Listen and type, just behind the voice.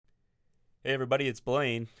Hey everybody, it's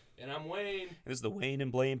Blaine. And I'm Wayne. This is the Wayne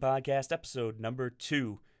and Blaine podcast, episode number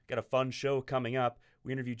 2. Got a fun show coming up.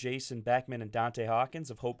 We interview Jason Beckman and Dante Hawkins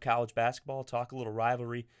of Hope College basketball, talk a little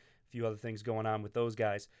rivalry, a few other things going on with those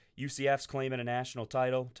guys. UCF's claiming a national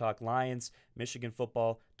title, talk Lions, Michigan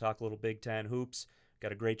football, talk a little Big Ten hoops.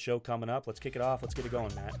 Got a great show coming up. Let's kick it off. Let's get it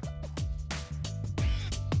going, Matt.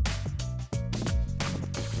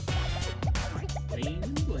 Wayne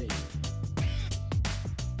and Blaine.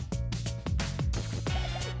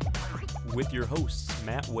 With your hosts,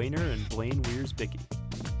 Matt Wayner and Blaine Weers-Bicky.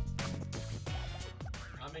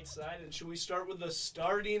 I'm excited. Should we start with the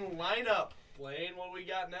starting lineup? Blaine, what we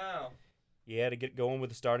got now? Yeah, to get going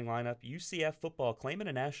with the starting lineup, UCF football claiming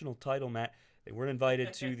a national title, Matt. They weren't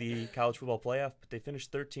invited to the college football playoff, but they finished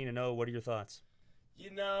 13-0. What are your thoughts?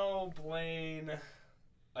 You know, Blaine,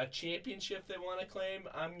 a championship they want to claim,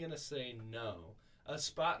 I'm going to say no. A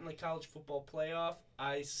spot in the college football playoff,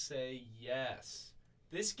 I say yes.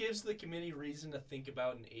 This gives the committee reason to think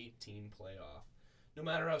about an 18 playoff. No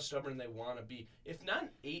matter how stubborn they want to be. If not an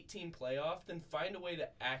 18 playoff, then find a way to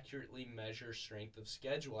accurately measure strength of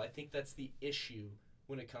schedule. I think that's the issue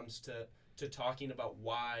when it comes to talking about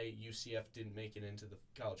why UCF didn't make it into the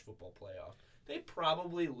college football playoff. They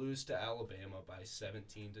probably lose to Alabama by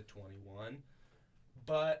 17 to 21.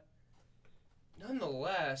 But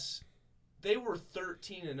nonetheless, they were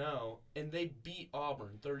 13-0, and they beat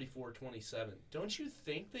Auburn 34-27. Don't you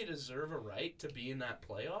think they deserve a right to be in that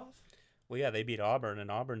playoff? Well, yeah, they beat Auburn, and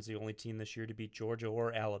Auburn's the only team this year to beat Georgia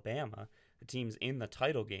or Alabama, the teams in the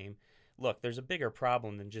title game. Look, there's a bigger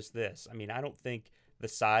problem than just this. I mean, I don't think the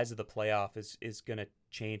size of the playoff is going to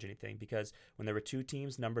change anything because when there were two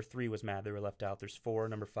teams, number 3 was mad they were left out. There's 4,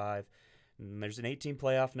 number 5. And there's an 18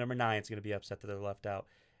 playoff, number 9 is going to be upset that they're left out.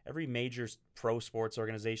 Every major pro sports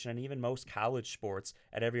organization and even most college sports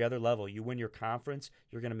at every other level, you win your conference,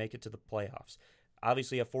 you're going to make it to the playoffs.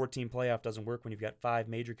 Obviously, a 14 playoff doesn't work when you've got 5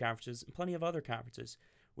 major conferences and plenty of other conferences.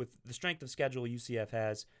 With the strength of schedule UCF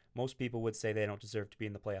has, most people would say they don't deserve to be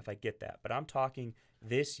in the playoff. I get that. But I'm talking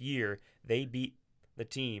this year, they beat the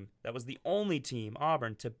team that was the only team,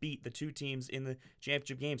 Auburn, to beat the 2 teams in the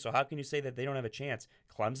championship game. So how can you say that they don't have a chance?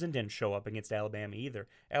 Clemson didn't show up against Alabama either.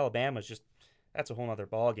 Alabama's just, that's a whole other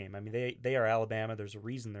ball game. I mean, they are Alabama. There's a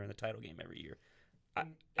reason they're in the title game every year.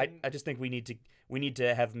 I just think we need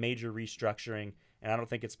to have major restructuring, and I don't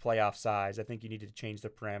think it's playoff size. I think you need to change the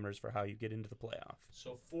parameters for how you get into the playoff.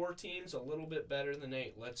 So 4 teams, a little bit better than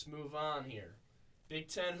 8. Let's move on here. Big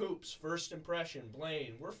Ten hoops, first impression.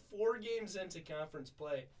 Blaine, we're 4 games into conference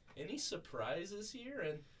play. Any surprises here?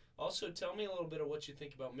 And also tell me a little bit of what you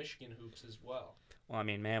think about Michigan hoops as well. Well, I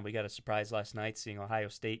mean, man, we got a surprise last night seeing Ohio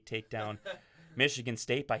State take down Michigan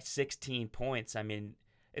State by 16 points. I mean,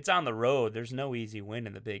 it's on the road. There's no easy win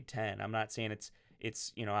in the Big Ten. I'm not saying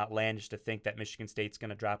it's outlandish to think that Michigan State's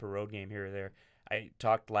going to drop a road game here or there. I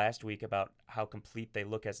talked last week about how complete they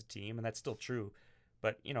look as a team, and that's still true.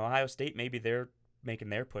 But, Ohio State, maybe they're making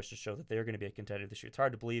their push to show that they're going to be a contender this year. It's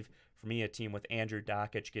hard to believe for me a team with Andrew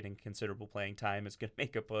Dockich getting considerable playing time is going to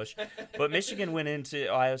make a push. But Michigan went into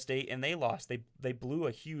Ohio State and they lost. They blew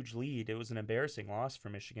a huge lead. It was an embarrassing loss for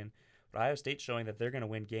Michigan. But Ohio State's showing that they're going to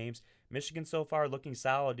win games. Michigan so far looking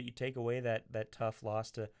solid. You take away that tough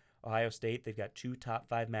loss to Ohio State. They've got 2 top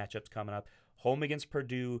 5 matchups coming up. Home against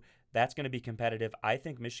Purdue. That's going to be competitive. I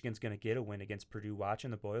think Michigan's going to get a win against Purdue.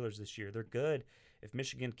 Watching the Boilers this year, they're good. If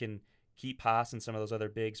Michigan can keep Haas and some of those other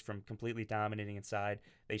bigs from completely dominating inside,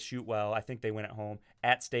 they shoot well. I think they win at home.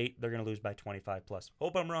 At State, they're going to lose by 25 plus.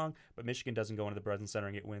 Hope I'm wrong, but Michigan doesn't go into the Breslin Center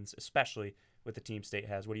and get wins, especially with the team State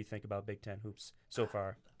has. What do you think about Big Ten hoops so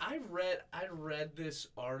far? I read this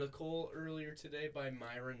article earlier today by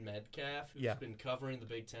Myron Medcalf, who's been covering the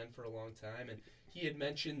Big Ten for a long time, and he had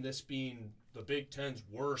mentioned this being the Big Ten's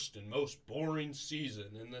worst and most boring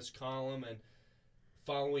season in this column, and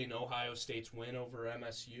following Ohio State's win over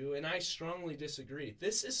MSU, and I strongly disagree.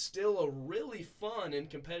 This is still a really fun and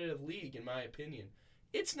competitive league, in my opinion.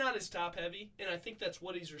 It's not as top-heavy, and I think that's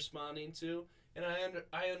what he's responding to, and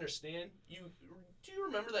I understand. Do you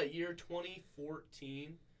remember that year,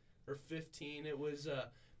 2014 or 15? It was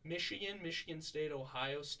Michigan State,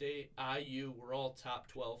 Ohio State, IU were all top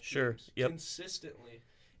 12 teams consistently,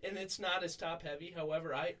 and it's not as top-heavy.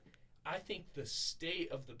 However, I think the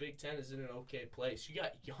state of the Big Ten is in an okay place. You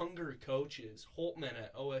got younger coaches, Holtman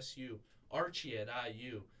at OSU, Archie at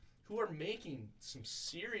IU, who are making some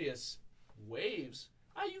serious waves.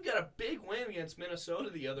 IU got a big win against Minnesota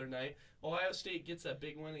the other night. Ohio State gets that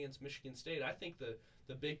big win against Michigan State. I think the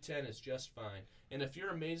Big Ten is just fine. And if you're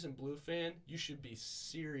a Maize and Blue fan, you should be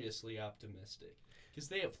seriously optimistic because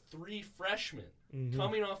they have 3 freshmen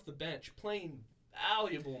coming off the bench playing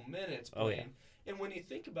valuable minutes playing. Oh, yeah. And when you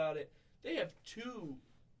think about it, they have 2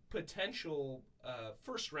 potential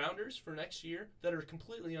first rounders for next year that are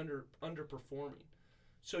completely underperforming.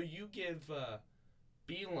 So you give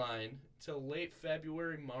Beeline till late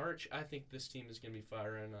February, March, I think this team is going to be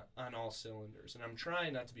firing on all cylinders. And I'm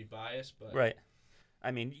trying not to be biased, but right.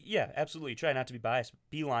 I mean, yeah, absolutely. Try not to be biased.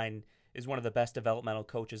 Beeline is one of the best developmental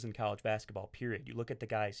coaches in college basketball, period. You look at the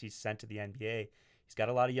guys he's sent to the NBA. He's got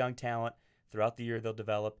a lot of young talent. Throughout the year, they'll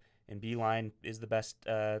develop. And Beeline is the best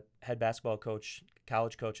head basketball coach,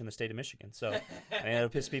 college coach in the state of Michigan. So, I mean, it'll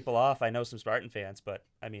piss people off. I know some Spartan fans, but,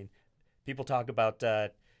 I mean, people talk about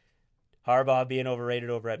Harbaugh being overrated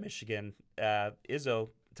over at Michigan. Izzo,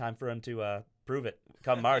 time for him to prove it.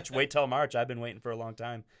 Come March. Wait till March. I've been waiting for a long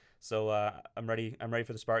time. So I'm ready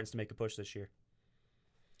for the Spartans to make a push this year.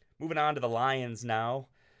 Moving on to the Lions now.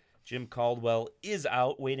 Jim Caldwell is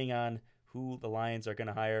out, waiting on who the Lions are going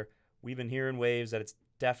to hire. We've been hearing waves that it's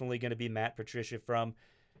definitely going to be Matt Patricia from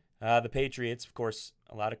the Patriots. Of course,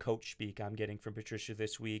 a lot of coach speak I'm getting from Patricia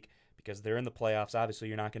this week because they're in the playoffs. Obviously,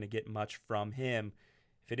 you're not going to get much from him.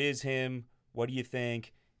 If it is him, what do you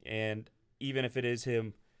think? And even if it is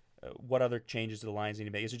him, what other changes do the Lions need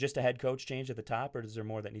to make? Is it just a head coach change at the top, or is there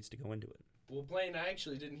more that needs to go into it? Well, Blaine, I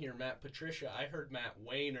actually didn't hear Matt Patricia. I heard Matt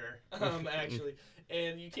Wayner, actually.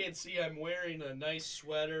 And you can't see I'm wearing a nice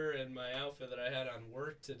sweater and my outfit that I had on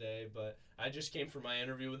work today, but I just came for my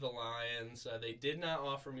interview with the Lions. They did not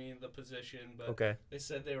offer me the position, but They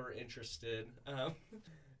said they were interested.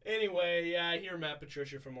 Anyway, yeah, I hear Matt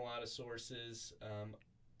Patricia from a lot of sources.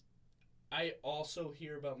 I also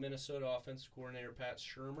hear about Minnesota offensive coordinator Pat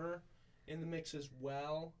Shurmur in the mix as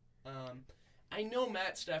well. I know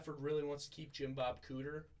Matt Stafford really wants to keep Jim Bob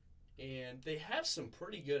Cooter, and they have some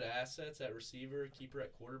pretty good assets at receiver, keeper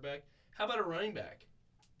at quarterback. How about a running back?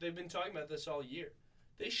 They've been talking about this all year.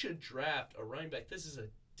 They should draft a running back. This is a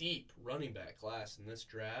deep running back class in this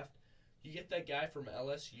draft. You get that guy from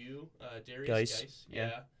LSU, Darius Geis.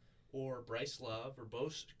 Yeah. Or Bryce Love, or Bo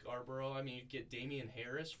Scarborough. I mean, you get Damian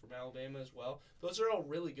Harris from Alabama as well. Those are all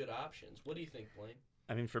really good options. What do you think, Blaine?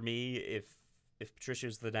 I mean, for me, if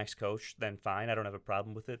Patricia's the next coach, then fine. I don't have a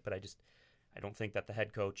problem with it, but I don't think that the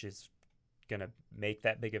head coach is going to make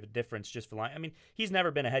that big of a difference just for line. I mean, he's never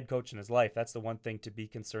been a head coach in his life. That's the one thing to be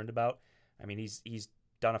concerned about. I mean, he's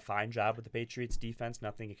done a fine job with the Patriots defense,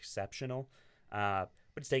 nothing exceptional. But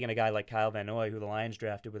it's taken a guy like Kyle Van Noy, who the Lions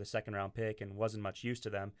drafted with a second-round pick and wasn't much use to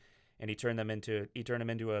them, and he turned him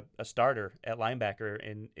into a starter at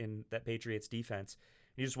linebacker in that Patriots defense.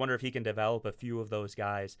 You just wonder if he can develop a few of those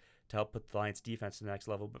guys to help put the Lions defense to the next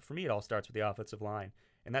level. But for me, it all starts with the offensive line,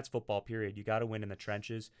 and that's football, period. You got to win in the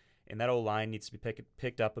trenches, and that O-line needs to be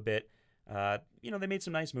picked up a bit. They made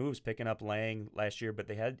some nice moves picking up Lang last year, but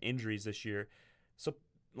they had injuries this year. So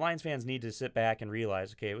Lions fans need to sit back and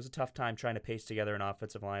realize, okay, it was a tough time trying to pace together an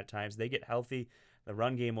offensive line at times. They get healthy, the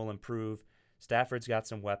run game will improve. Stafford's got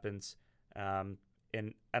some weapons. And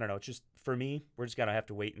I don't know, it's just, for me, we're just going to have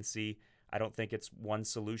to wait and see. I don't think it's one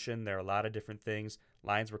solution. There are a lot of different things.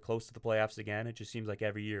 Lions were close to the playoffs again. It just seems like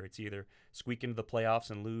every year it's either squeak into the playoffs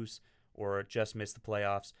and lose or just miss the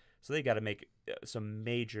playoffs. So they got to make some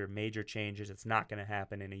major, major changes. It's not going to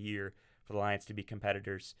happen in a year for the Lions to be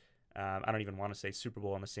competitors. I don't even want to say Super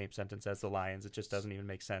Bowl in the same sentence as the Lions. It just doesn't even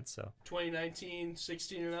make sense. So 2019,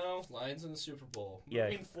 16-0, Lions in the Super Bowl. Yeah.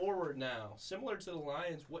 Moving forward now, similar to the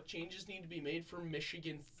Lions, what changes need to be made for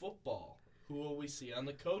Michigan football? Who will we see on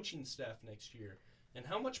the coaching staff next year? And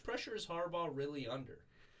how much pressure is Harbaugh really under?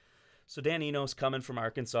 So Dan Enos coming from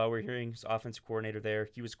Arkansas. We're hearing he's offensive coordinator there.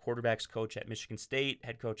 He was quarterbacks coach at Michigan State,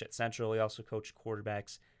 head coach at Central. He also coached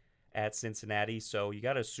quarterbacks at Cincinnati. So you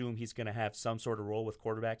got to assume he's going to have some sort of role with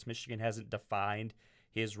quarterbacks. Michigan hasn't defined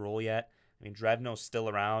his role yet. I mean, Drevno's still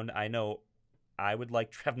around. I know I would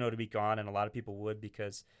like Drevno to be gone, and a lot of people would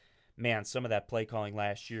because, man, some of that play calling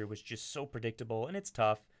last year was just so predictable, and it's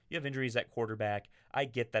tough. You have injuries at quarterback. I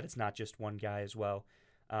get that it's not just one guy as well.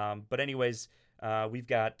 But anyways, we've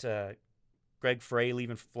got Greg Frey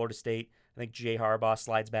leaving for Florida State. I think Jay Harbaugh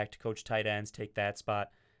slides back to coach tight ends, take that spot.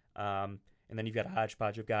 And then you've got a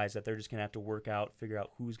hodgepodge of guys that they're just going to have to work out, figure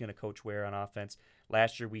out who's going to coach where on offense.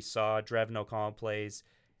 Last year we saw Drevno calling plays,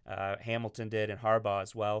 Hamilton did, and Harbaugh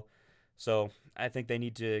as well. So I think they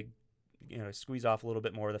need to, squeeze off a little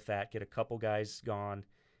bit more of the fat, get a couple guys gone.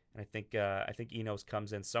 And I think Enos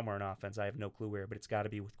comes in somewhere in offense. I have no clue where, but it's got to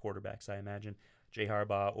be with quarterbacks, I imagine. Jay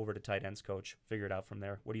Harbaugh over to tight ends coach. Figure it out from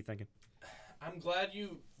there. What are you thinking? I'm glad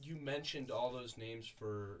you mentioned all those names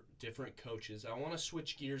for different coaches. I want to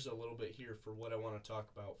switch gears a little bit here for what I want to talk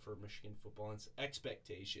about for Michigan football. It's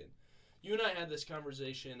expectation. You and I had this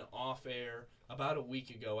conversation off air about a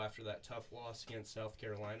week ago after that tough loss against South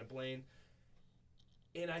Carolina, Blaine.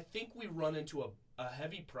 And I think we run into a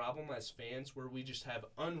heavy problem as fans where we just have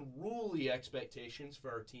unruly expectations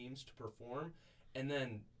for our teams to perform and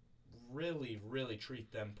then really, really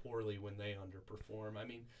treat them poorly when they underperform. I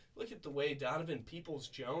mean, look at the way Donovan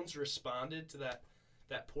Peoples-Jones responded to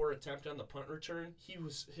that poor attempt on the punt return.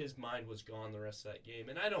 His mind was gone the rest of that game.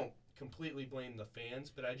 And I don't completely blame the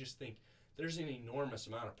fans, but I just think there's an enormous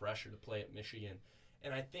amount of pressure to play at Michigan.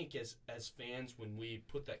 And I think as fans, when we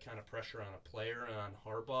put that kind of pressure on a player and on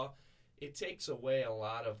Harbaugh, it takes away a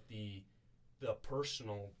lot of the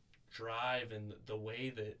personal drive and the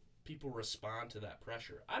way that people respond to that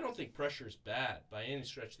pressure. I don't think pressure is bad by any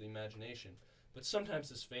stretch of the imagination, but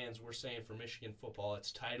sometimes as fans, we're saying for Michigan football,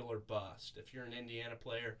 it's title or bust. If you're an Indiana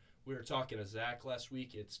player, we were talking to Zach last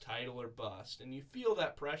week, it's title or bust. And you feel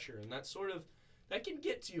that pressure, and that can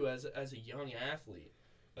get to you as a young athlete,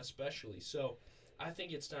 especially. So I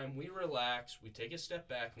think it's time we relax, we take a step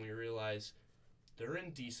back, and we realize they're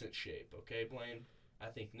in decent shape, okay, Blaine? I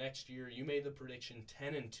think next year, you made the prediction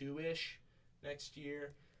 10-2-ish next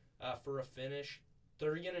year for a finish.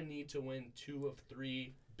 They're going to need to win 2 of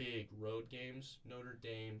 3 big road games, Notre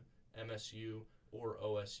Dame, MSU, or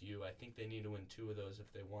OSU. I think they need to win 2 of those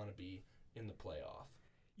if they want to be in the playoff.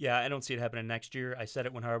 Yeah, I don't see it happening next year. I said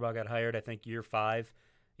it when Harbaugh got hired. I think year 5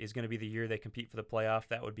 is going to be the year they compete for the playoff.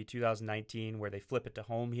 That would be 2019, where they flip it to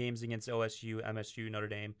home games against OSU, MSU, Notre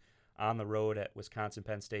Dame, on the road at Wisconsin,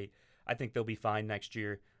 Penn State. I think they'll be fine next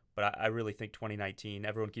year, but I really think 2019,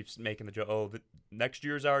 everyone keeps making the joke, next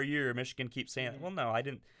year's our year. Michigan keeps saying, well, no, I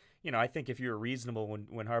didn't. I think if you were reasonable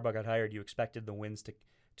when Harbaugh got hired, you expected the wins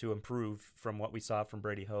to improve from what we saw from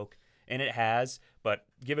Brady Hoke. And it has, but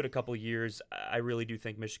give it a couple years. I really do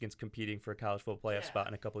think Michigan's competing for a college football playoff spot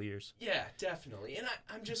in a couple years. Yeah, definitely. And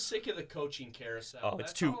I'm just sick of the coaching carousel. Oh,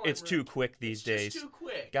 it's too quick these days. It's too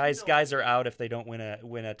quick. Guys are out if they don't win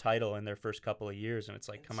a title in their first couple of years, and it's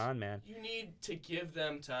like, come on, man. You need to give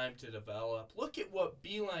them time to develop. Look at what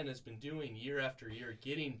Beeline has been doing year after year,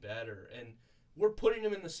 getting better, and we're putting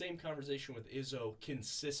him in the same conversation with Izzo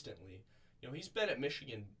consistently. He's been at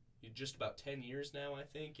Michigan just about 10 years now, I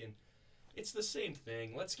think, and it's the same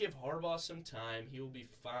thing. Let's give Harbaugh some time. He will be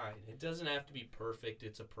fine. It doesn't have to be perfect.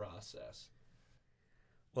 It's a process.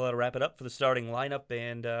 Well, that'll wrap it up for the starting lineup,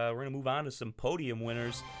 and we're going to move on to some podium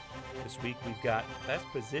winners. This week we've got best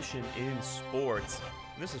position in sports.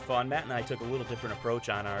 And this is fun. Matt and I took a little different approach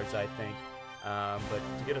on ours, I think. But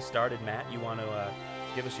to get us started, Matt, you want to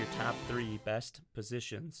give us your top 3 best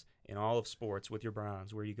positions in all of sports with your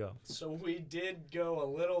Browns. Where you go? So we did go a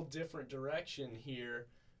little different direction here,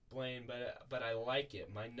 Blaine, but I like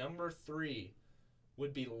it. My number 3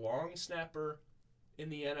 would be long snapper in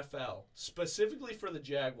the NFL, specifically for the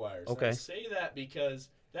Jaguars. Okay. And I say that because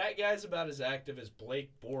that guy's about as active as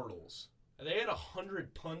Blake Bortles. They had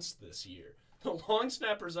 100 punts this year. The long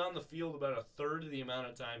snapper's on the field about a third of the amount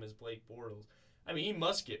of time as Blake Bortles. I mean, he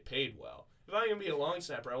must get paid well. If I'm going to be a long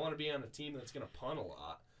snapper, I want to be on a team that's going to punt a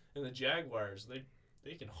lot. And the Jaguars,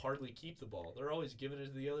 they can hardly keep the ball. They're always giving it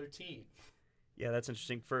to the other team. Yeah, that's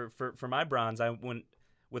interesting. For my Browns, I went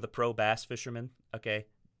with a pro bass fisherman. Okay,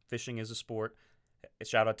 fishing is a sport.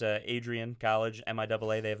 Shout out to Adrian College,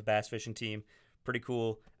 MIAA. They have a bass fishing team. Pretty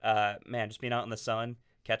cool. Man, just being out in the sun,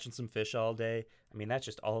 catching some fish all day. I mean, that's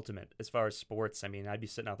just ultimate as far as sports. I mean, I'd be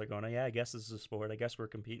sitting out there going, oh, yeah, I guess this is a sport. I guess we're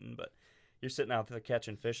competing. But you're sitting out there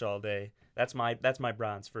catching fish all day. That's my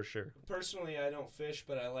Browns for sure. Personally, I don't fish,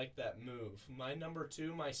 but I like that move. My number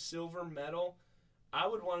 2, my silver medal, I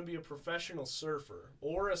would want to be a professional surfer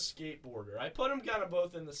or a skateboarder. I put them kind of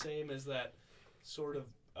both in the same as that sort of,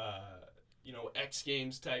 X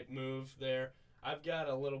Games type move there. I've got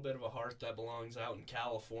a little bit of a heart that belongs out in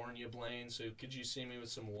California, Blaine, so could you see me with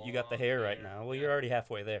some long You got the hair right now. Well, You're already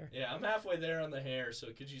halfway there. Yeah, I'm halfway there on the hair, so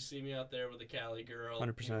could you see me out there with a Cali girl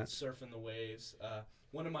 100%. Surfing the waves?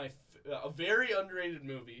 One of my a very underrated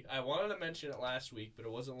movie. I wanted to mention it last week, but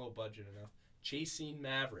it wasn't low budget enough. Chasing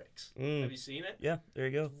Mavericks. Have you seen it? Yeah, there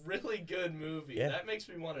you go. Really good movie. Yeah. That makes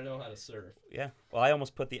me want to know how to surf. Yeah. Well, I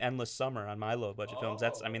almost put The Endless Summer on my low budget films.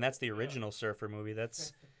 That's the original surfer movie.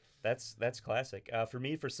 That's classic. For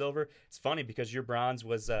me, for silver, it's funny because your bronze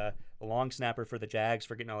was a long snapper for the Jags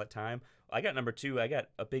for getting all that time. I got number 2. I got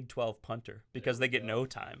a Big 12 punter because they get no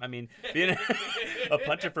time. I mean, being a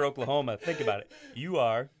punter for Oklahoma, think about it.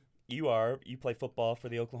 You play football for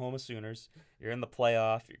the Oklahoma Sooners. You're in the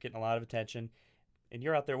playoff. You're getting a lot of attention. And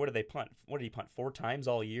you're out there. What do they punt? What did he punt 4 times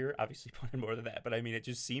all year? Obviously punted more than that. But, I mean, it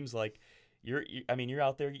just seems like you're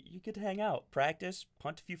out there. You get to hang out, practice,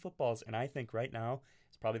 punt a few footballs. And I think right now,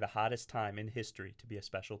 probably the hottest time in history to be a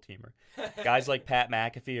special teamer. Guys like Pat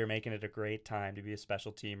McAfee are making it a great time to be a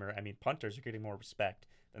special teamer. I mean, punters are getting more respect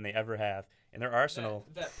than they ever have in their arsenal.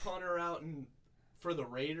 That punter for the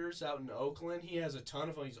Raiders out in Oakland, he has a ton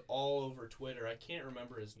of fun. He's all over Twitter. I can't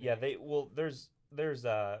remember his name. Yeah, there's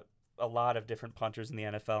a lot of different punters in the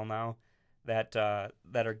NFL now that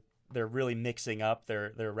they're really mixing up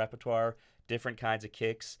their repertoire, different kinds of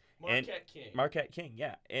kicks. Marquette King,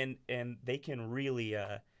 yeah, and they can really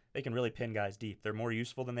pin guys deep. They're more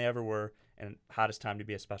useful than they ever were, and hottest time to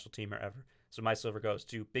be a special teamer ever. So my silver goes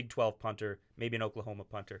to Big 12 punter, maybe an Oklahoma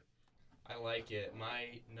punter. I like it.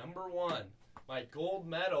 My number one, my gold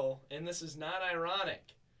medal, and this is not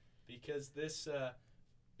ironic, because this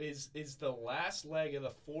is the last leg of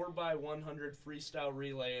the 4x100 freestyle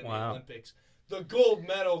relay in the Olympics. The gold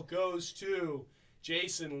medal goes to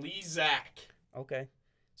Jason Lezak. Okay.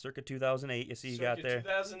 Circa 2008, you see you got there.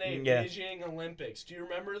 2008 Beijing Olympics. Do you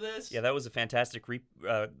remember this? Yeah, that was a fantastic.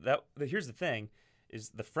 Here's the thing, is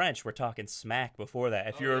the French were talking smack before that.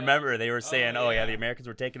 If you remember, they were saying, the Americans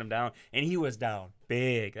were taking him down, and he was down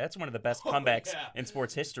big. That's one of the best comebacks in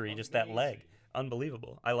sports history, just that leg.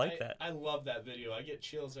 Unbelievable. I like that. I love that video. I get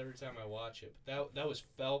chills every time I watch it. But that was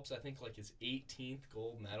Phelps, I think, like his 18th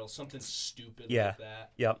gold medal, something stupid like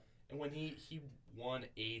that. Yep. And when he won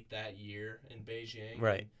 8 that year in Beijing,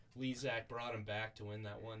 right? Lezak brought him back to win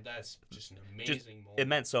that one. That's just an amazing moment. It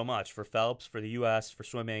meant so much for Phelps, for the U.S., for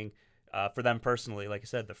swimming, for them personally. Like I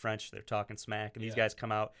said, the French, they're talking smack, and these guys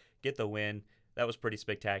come out, get the win. That was pretty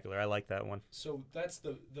spectacular. I like that one. So that's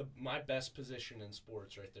my best position in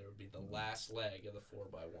sports right there would be the last leg of the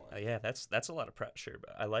 4x1. Yeah, that's a lot of pressure,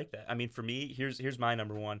 but I like that. I mean, for me, here's my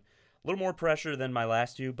number one. A little more pressure than my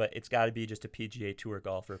last two, but it's got to be just a PGA Tour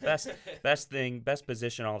golfer. Best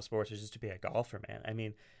position in all of sports is just to be a golfer, man. I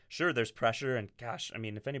mean, sure, there's pressure, and gosh, I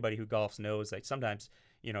mean, if anybody who golfs knows, like sometimes,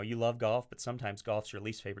 you love golf, but sometimes golf's your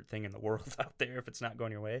least favorite thing in the world out there if it's not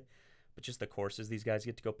going your way. But just the courses these guys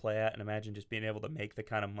get to go play at, and imagine just being able to make the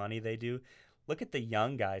kind of money they do. Look at the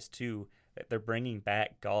young guys, too, that they're bringing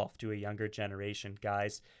back golf to a younger generation.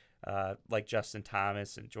 Guys like Justin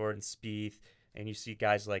Thomas and Jordan Spieth, and you see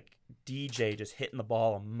guys like DJ just hitting the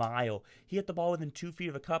ball a mile. He hit the ball within 2 feet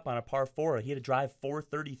of a cup on a par 4. He had to drive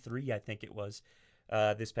 433, I think it was,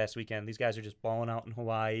 this past weekend. These guys are just balling out in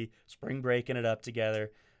Hawaii, spring breaking it up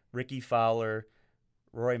together. Ricky Fowler,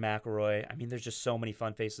 Rory McIlroy. I mean, there's just so many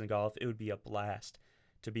fun faces in golf. It would be a blast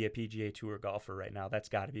to be a PGA Tour golfer right now. That's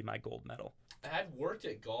got to be my gold medal. I've worked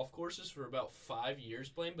at golf courses for about 5 years,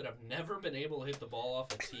 Blaine, but I've never been able to hit the ball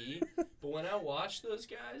off a tee. But when I watch those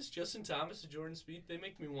guys, Justin Thomas and Jordan Spieth, they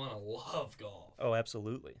make me want to love golf. Oh,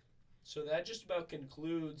 absolutely. So that just about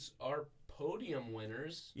concludes our podium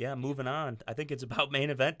winners. Yeah, moving on. I think it's about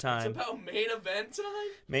main event time. It's about main event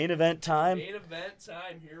time? Main event time. Main event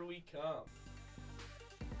time. Here we come.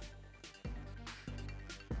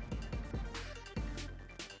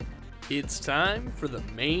 It's time for the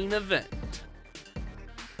main event.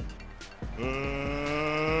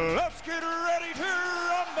 Let's get ready to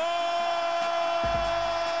rumble!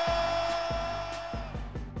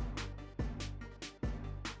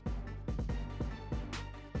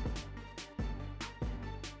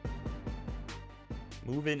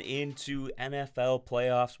 Moving into NFL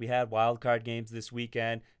playoffs, we had wildcard games this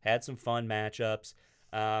weekend, had some fun matchups,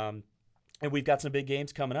 and we've got some big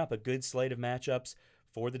games coming up, a good slate of matchups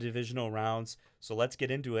for the divisional rounds. So let's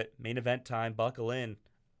get into it. Main event time. Buckle in.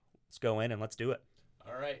 Let's go in and let's do it.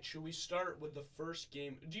 All right. Should we start with the first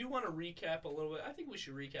game? Do you want to recap a little bit? I think we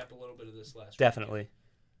should recap a little bit of this last Definitely.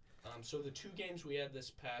 Weekend. So the 2 games we had this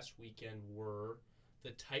past weekend were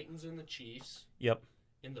the Titans and the Chiefs. Yep.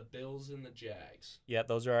 And the Bills and the Jags. Yeah,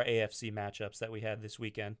 those are our AFC matchups that we had this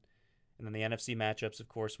weekend. And then the NFC matchups, of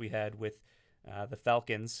course, we had with the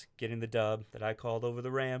Falcons getting the dub that I called over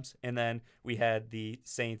the Rams. And then we had the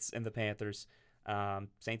Saints and the Panthers.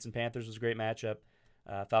 Saints and Panthers was a great matchup.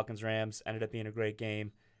 Falcons-Rams ended up being a great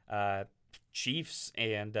game. Chiefs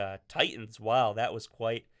and Titans, wow, that was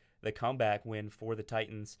quite the comeback win for the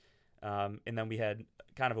Titans. And then we had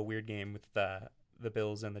kind of a weird game with the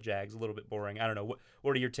Bills and the Jags, a little bit boring. I don't know.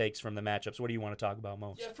 What are your takes from the matchups? What do you want to talk about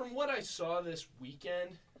most? Yeah, from what I saw this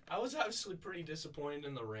weekend, I was obviously pretty disappointed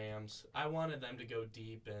in the Rams. I wanted them to go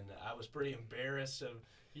deep, and I was pretty embarrassed of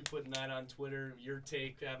you putting that on Twitter, your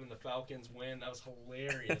take, having the Falcons win. That was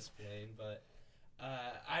hilarious, Blaine. But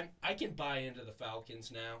I can buy into the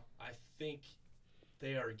Falcons now. I think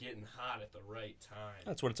they are getting hot at the right time.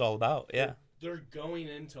 That's what it's all about, yeah. They're going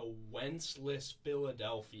into Wentzless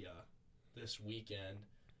Philadelphia this weekend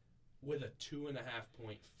with a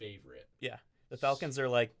 2.5-point favorite. Yeah. The Falcons are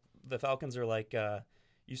like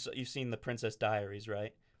you've seen the Princess Diaries,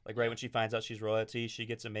 right? Like right when she finds out she's royalty, she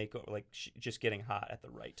gets a makeover. Like just getting hot at the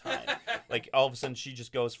right time. Like all of a sudden, she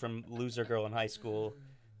just goes from loser girl in high school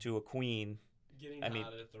to a queen.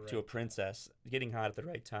 To a princess, getting hot at the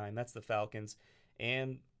right time. That's the Falcons.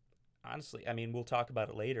 And honestly, I mean, we'll talk about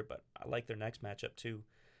it later, but I like their next matchup too.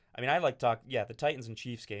 I mean, the Titans and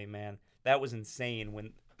Chiefs game, man. That was insane.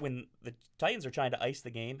 When the Titans are trying to ice the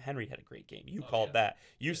game, Henry had a great game. You called that.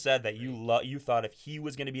 You said that you thought if he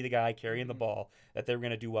was going to be the guy carrying the ball, that they were going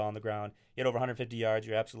to do well on the ground. He had over 150 yards.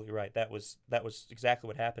 You're absolutely right. That was exactly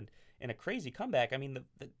what happened. And a crazy comeback. I mean,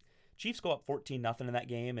 the Chiefs go up 14-0 in that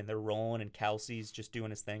game, and they're rolling, and Kelsey's just doing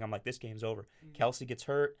his thing. I'm like, this game's over. Kelsey gets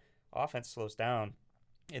hurt. Offense slows down,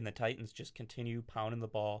 and the Titans just continue pounding the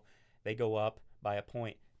ball. They go up by a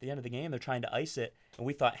point. At the end of the game, they're trying to ice it, and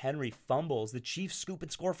we thought Henry fumbles. The Chiefs scoop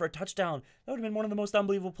and score for a touchdown. That would have been one of the most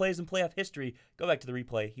unbelievable plays in playoff history. Go back to the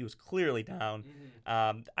replay. He was clearly down.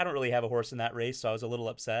 I don't really have a horse in that race, so I was a little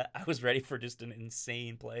upset. I was ready for just an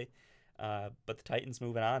insane play. But the Titans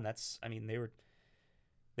moving on,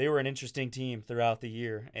 they were an interesting team throughout the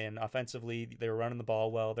year, and offensively, they were running the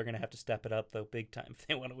ball well. They're going to have to step it up, though, big time if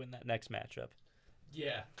they want to win that next matchup.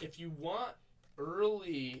 Yeah, if you want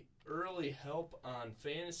early help on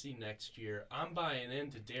fantasy next year, I'm buying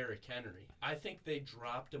into Derrick Henry. I think they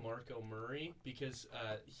dropped DeMarco Murray because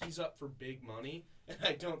he's up for big money, and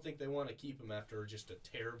I don't think they want to keep him after just a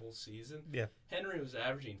terrible season. Yeah. Henry was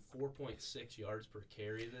averaging 4.6 yards per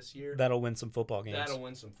carry this year. That'll win some football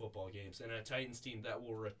games. And a Titans team that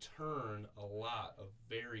will return a lot of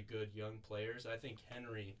very good young players. I think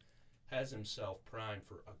Henry has himself primed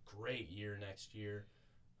for a great year next year.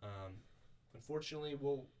 Unfortunately,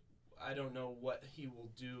 I don't know what he will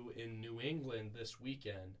do in New England this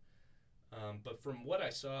weekend. But from what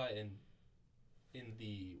I saw in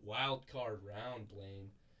the wild card round,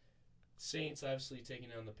 Blaine, Saints obviously taking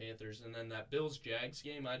down the Panthers, and then that Bills-Jags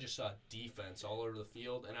game, I just saw defense all over the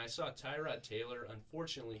field, and I saw Tyrod Taylor.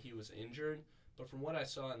 Unfortunately, he was injured, but from what I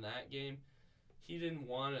saw in that game, he didn't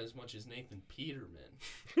want it as much as Nathan Peterman.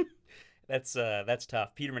 That's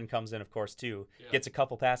tough. Peterman comes in, of course, too. Yeah. Gets a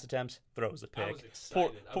couple pass attempts, throws a pick. I was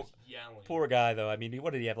excited. I was yelling. Poor guy, though. I mean,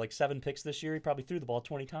 what did he have, like 7 picks this year? He probably threw the ball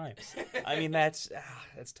 20 times. I mean, that's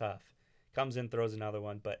tough. Comes in, throws another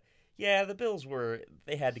one. But, yeah, the Bills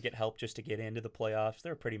they had to get help just to get into the playoffs.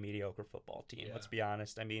 They're a pretty mediocre football team, let's be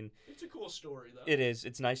honest. I mean, it's a cool story, though. It is.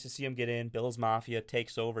 It's nice to see them get in. Bills Mafia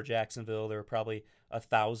takes over Jacksonville. There were probably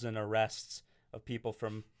 1,000 arrests of people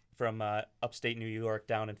from upstate New York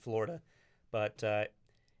down in Florida. But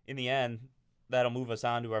in the end, that'll move us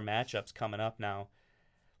on to our matchups coming up now.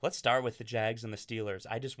 Let's start with the Jags and the Steelers.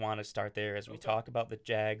 I just want to start there as we talk about the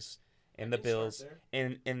Jags and the Bills.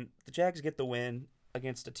 And the Jags get the win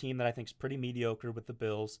against a team that I think is pretty mediocre with the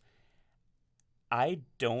Bills. I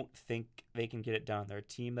don't think they can get it done. They're a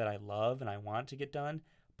team that I love and I want to get done,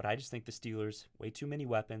 but I just think the Steelers, way too many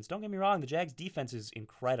weapons. Don't get me wrong, the Jags' defense is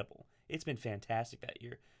incredible. It's been fantastic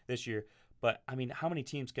this year. But, I mean, how many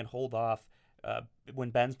teams can hold off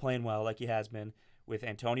when Ben's playing well like he has been with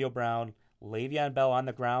Antonio Brown, Le'Veon Bell on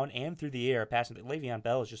the ground and through the air passing? Le'Veon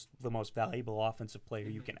Bell is just the most valuable offensive player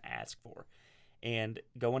you can ask for. And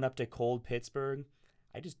going up to cold Pittsburgh,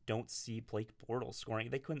 I just don't see Blake Bortles scoring.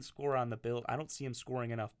 They couldn't score on the Bills. I don't see him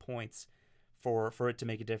scoring enough points for it to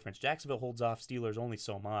make a difference. Jacksonville holds off Steelers only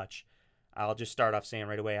so much. I'll just start off saying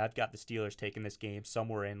right away, I've got the Steelers taking this game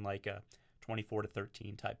somewhere in like a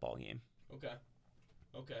 24-13 type ball game. Okay.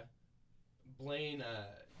 Blaine,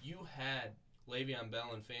 you had Le'Veon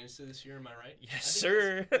Bell in fantasy this year, am I right? Yes,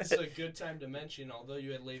 sir. It's a good time to mention, although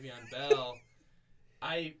you had Le'Veon Bell,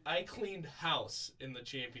 I cleaned house in the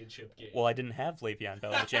championship game. Well, I didn't have Le'Veon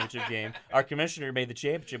Bell in the championship game. Our commissioner made the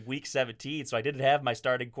championship week 17, so I didn't have my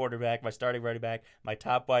starting quarterback, my starting running back, my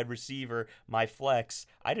top wide receiver, my flex.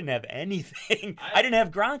 I didn't have anything. I didn't have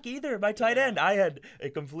Gronk either, my tight end. I had a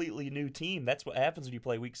completely new team. That's what happens when you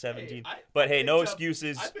play week 17. Hey, no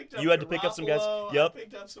excuses. You had to pick up some guys. Yep. I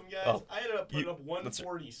picked up some guys. I ended up putting up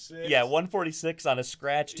 146. Yeah, 146 on a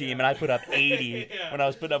scratch team, and I put up 80 when I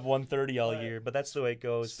was putting up 130 all year. But that's the way it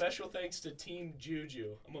goes. Special thanks to Team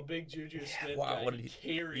Juju. I'm a big Juju Smith wow, guy. What did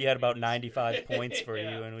he had about 95 points for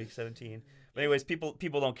you in week 17. But anyways, people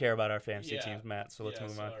don't care about our fantasy teams, Matt. So let's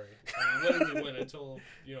move on. I mean, what did we win? Until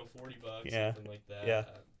 $40, something like that. Yeah.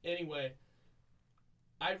 Anyway,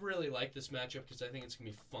 I really like this matchup because I think it's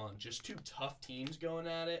gonna be fun. Just two tough teams going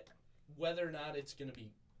at it. Whether or not it's gonna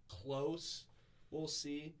be close, we'll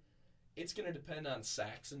see. It's gonna depend on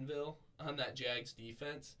Saxonville, on that Jags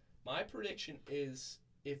defense. My prediction is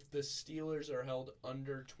if the Steelers are held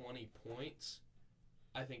under 20 points,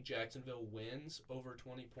 I think Jacksonville wins over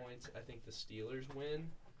 20 points. I think the Steelers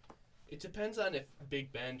win. It depends on if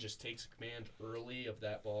Big Ben just takes command early of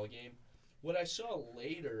that ball game. What I saw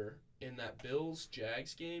later in that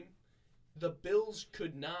Bills-Jags game, the Bills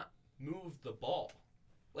could not move the ball.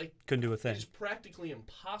 Like, couldn't do a thing. It's practically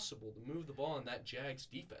impossible to move the ball in that Jags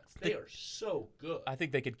defense. They are so good. I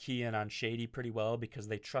think they could key in on Shady pretty well because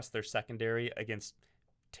they trust their secondary against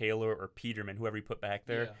Taylor or Peterman, whoever you put back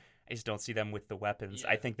there. Yeah. I just don't see them with the weapons.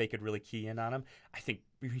 Yeah. I think they could really key in on them. I think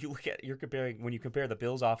when you compare the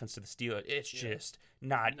Bills offense to the Steelers, it's just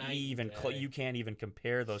not even close. You can't even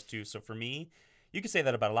compare those two. So for me, you could say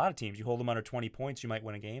that about a lot of teams. You hold them under 20 points, you might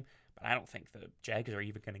win a game. But I don't think the Jags are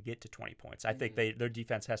even going to get to 20 points. I think their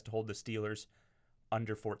defense has to hold the Steelers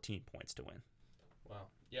under 14 points to win. Wow.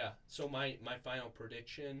 Yeah. So my final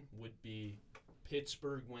prediction would be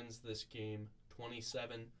Pittsburgh wins this game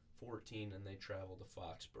 27-14, and they travel to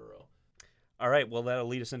Foxborough. All right, well, that'll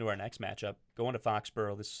lead us into our next matchup. Going to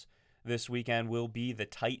Foxborough this weekend will be the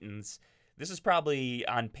Titans. This is probably,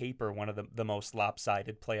 on paper, one of the most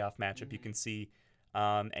lopsided playoff matchup you can see.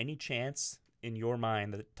 Any chance in your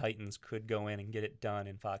mind that the Titans could go in and get it done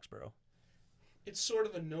in Foxborough? It's sort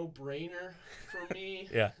of a no-brainer for me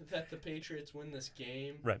that the Patriots win this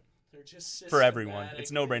game. Right. They're just for everyone.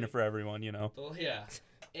 It's no-brainer for everyone, you know. Well, yeah.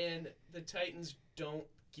 And the Titans don't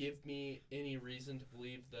give me any reason to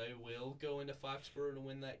believe they will go into Foxborough to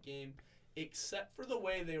win that game, except for the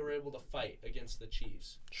way they were able to fight against the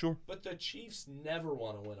Chiefs. Sure. But the Chiefs never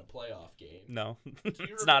want to win a playoff game. No.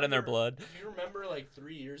 It's not in their blood. Do you remember,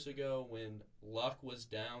 3 years ago when Luck was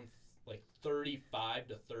down,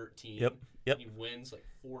 35-13? Yep. He wins,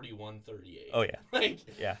 41-38. Oh, yeah.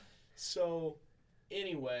 Yeah. So,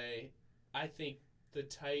 anyway, I think the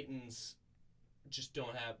Titans just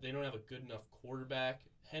don't have a good enough quarterback.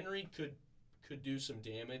 Henry could do some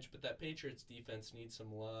damage, but that Patriots defense needs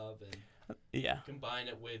some love, and combine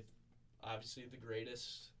it with obviously the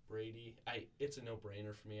greatest, Brady. It's a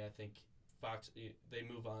no-brainer for me. I think they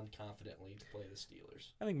move on confidently to play the Steelers.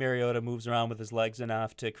 I think Mariota moves around with his legs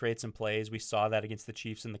enough to create some plays. We saw that against the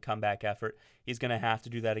Chiefs in the comeback effort. He's going to have to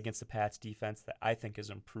do that against the Pats defense that I think has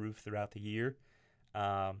improved throughout the year.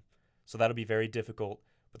 So that'll be very difficult.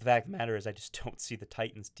 But the fact of the matter is I just don't see the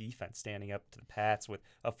Titans' defense standing up to the Pats with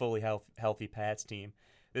a fully healthy Pats team.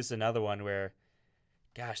 This is another one where,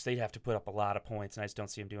 gosh, they'd have to put up a lot of points, and I just don't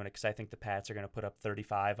see them doing it because I think the Pats are going to put up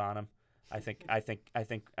 35 on them. I think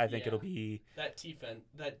it'll be that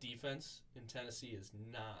defense in Tennessee is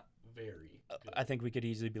not very good. I think we could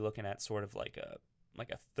easily be looking at sort of like a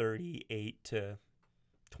 38-24,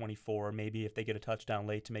 maybe if they get a touchdown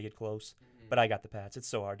late to make it close. Mm-hmm. But I got the Pats. It's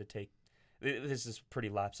so hard to take. This is a pretty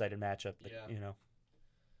lopsided matchup. You know.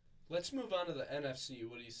 Let's move on to the NFC.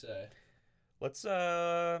 What do you say? Let's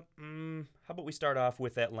how about we start off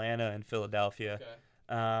with Atlanta and Philadelphia.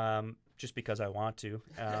 Okay. Just because I want to.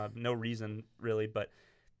 No reason really, but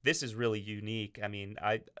this is really unique. I mean,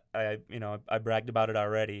 I bragged about it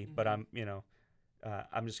already, but I'm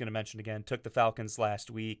just going to mention again. Took the Falcons last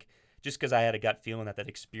week just because I had a gut feeling that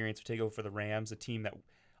experience would take over for the Rams, a team that,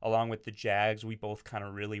 along with the Jags, we both kind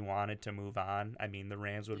of really wanted to move on. I mean, the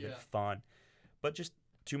Rams would have been fun, but just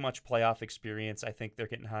too much playoff experience. I think they're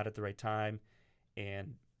getting hot at the right time,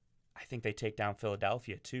 and I think they take down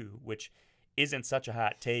Philadelphia too, which isn't such a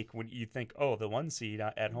hot take when you think, oh, the 1 seed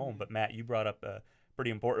at home. But Matt, you brought up a pretty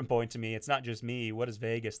important point to me. It's not just me. What is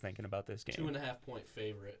Vegas thinking about this game? 2.5 point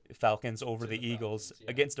favorite. Falcons over the Eagles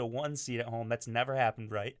against a 1 seed at home. That's never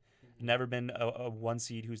happened, right? Mm-hmm. Never been a 1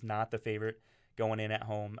 seed who's not the favorite going in at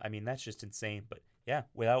home. I mean, that's just insane. But yeah,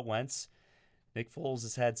 without Wentz, Nick Foles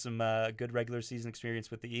has had some good regular season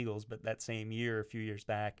experience with the Eagles, but that same year, a few years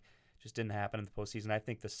back, just didn't happen in the postseason. I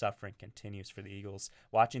think the suffering continues for the Eagles.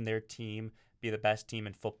 Watching their team be the best team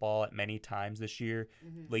in football at many times this year,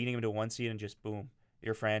 leading them to 1 seed and just boom,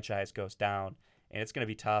 your franchise goes down. And it's going to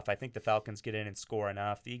be tough. I think the Falcons get in and score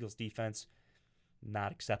enough. The Eagles defense,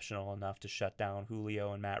 not exceptional enough to shut down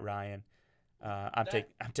Julio and Matt Ryan. I'm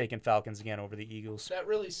taking Falcons again over the Eagles. That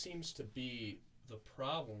really seems to be the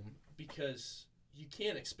problem because you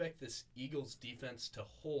can't expect this Eagles defense to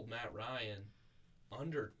hold Matt Ryan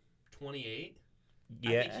under 28.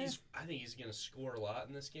 Yeah. I think he's going to score a lot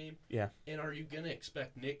in this game. Yeah. And are you going to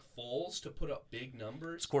expect Nick Foles to put up big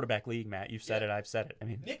numbers? It's quarterback league, Matt. You've said it. I've said it. I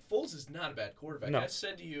mean, Nick Foles is not a bad quarterback. No. I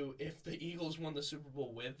said to you, if the Eagles won the Super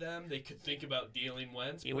Bowl with them, they could think about dealing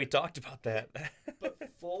Wentz. Yeah, we talked about that. But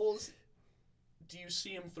Foles, do you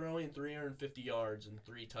see him throwing 350 yards and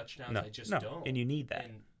 3 touchdowns? No, I just no. don't. And you need that.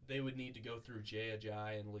 And they would need to go through Jay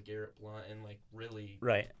Ajayi and LeGarrette Blount and like really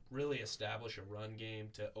establish a run game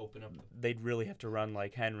to open up. They'd really have to run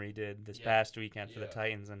like Henry did this past weekend for the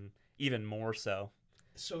Titans, and even more so.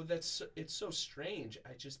 So it's so strange.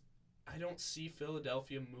 I don't see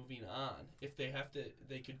Philadelphia moving on. If they have to,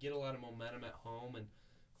 they could get a lot of momentum at home. And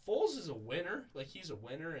Foles is a winner. Like, he's a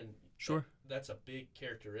winner, and sure, that's a big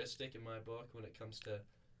characteristic in my book when it comes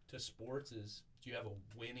to sports is you have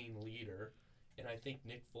a winning leader. And I think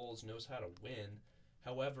Nick Foles knows how to win.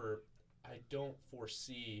 However, I don't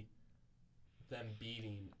foresee them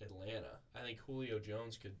beating Atlanta. I think Julio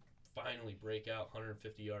Jones could finally break out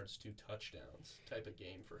 150 yards, 2 touchdowns type of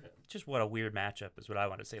game for him. Just what a weird matchup is what I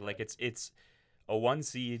want to say. Like, it's a 1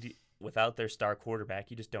 seed without their star quarterback.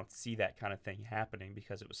 You just don't see that kind of thing happening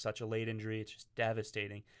because it was such a late injury. It's just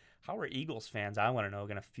devastating. How are Eagles fans, I want to know,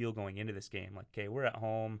 going to feel going into this game? Like, okay, we're at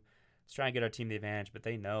home. Let's try and get our team the advantage. But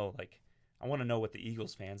they know, like, I want to know what the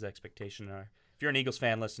Eagles fans' expectations are. If you're an Eagles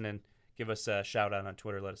fan listening, give us a shout out on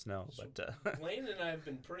Twitter. Let us know. So but Blaine and I have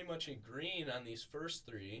been pretty much agreeing on these first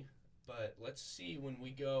 3. But let's see when we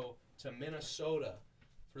go to Minnesota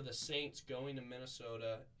for the Saints going to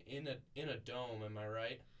Minnesota in a dome. Am I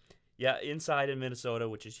right? Yeah, inside in Minnesota,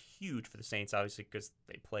 which is huge for the Saints, obviously, because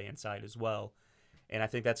they play inside as well, and I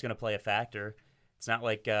think that's going to play a factor. It's not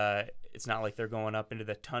like they're going up into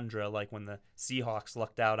the tundra like when the Seahawks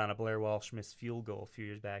lucked out on a Blair Walsh missed field goal a few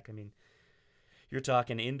years back. I mean, you're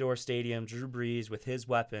talking indoor stadium. Drew Brees with his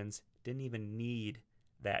weapons didn't even need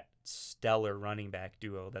that stellar running back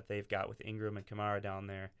duo that they've got with Ingram and Kamara down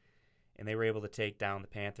there, and they were able to take down the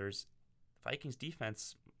Panthers. Vikings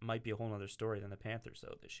defense might be a whole other story than the Panthers,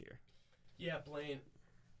 though, this year. Yeah, Blaine,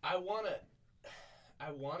 I wanna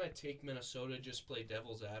take Minnesota, just play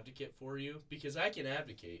devil's advocate for you, because I can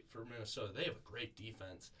advocate for Minnesota. They have a great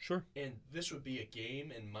defense. Sure. And this would be a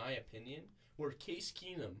game, in my opinion, where Case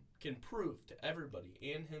Keenum can prove to everybody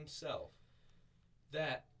and himself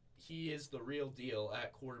that he is the real deal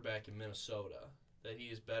at quarterback in Minnesota, that he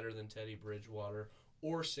is better than Teddy Bridgewater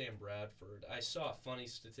or Sam Bradford. I saw a funny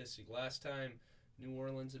statistic last time New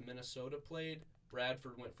Orleans and Minnesota played.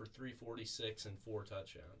 Bradford went for 346 and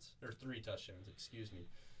 3 touchdowns, excuse me.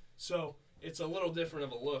 So it's a little different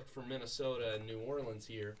of a look for Minnesota and New Orleans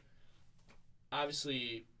here.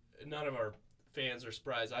 Obviously, none of our fans are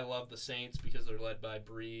surprised. I love the Saints because they're led by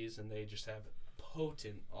Breeze and they just have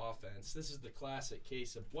potent offense. This is the classic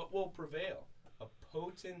case of what will prevail, a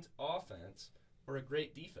potent offense or a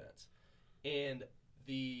great defense. And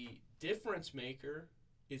the difference maker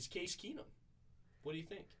is Case Keenum. What do you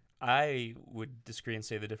think? I would disagree and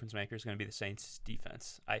say the difference maker is going to be the Saints'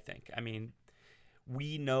 defense, I think. I mean,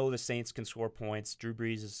 we know the Saints can score points. Drew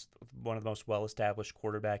Brees is one of the most well-established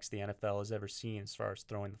quarterbacks the NFL has ever seen as far as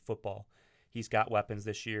throwing the football. He's got weapons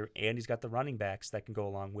this year, and he's got the running backs that can go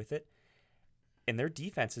along with it. And their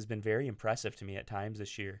defense has been very impressive to me at times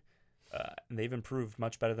this year. And they've improved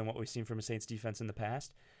much better than what we've seen from a Saints defense in the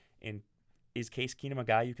past. And is Case Keenum a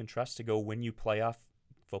guy you can trust to go win you playoff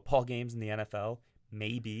football games in the NFL?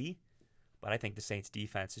 Maybe. But I think the Saints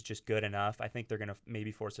defense is just good enough. I think they're going to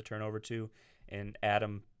maybe force a turnover too. And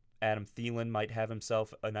Adam Thielen might have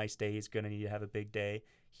himself a nice day. He's going to need to have a big day.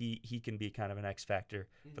 He can be kind of an X factor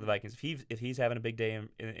for the Vikings. If he's having a big day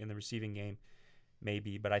in the receiving game,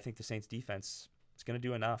 maybe. But I think the Saints defense is going to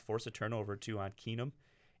do enough. Force a turnover too on Keenum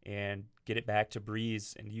and get it back to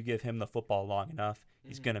Breeze. And you give him the football long enough,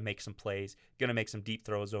 he's going to make some plays, going to make some deep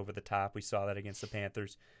throws over the top. We saw that against the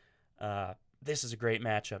Panthers. This is a great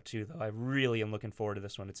matchup too, though. I really am looking forward to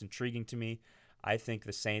this one. It's intriguing to me. I think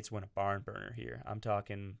the Saints win a barn burner here. I'm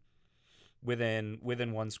talking within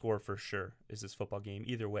 1 score for sure is this football game.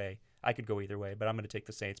 Either way, I could go either way, but I'm going to take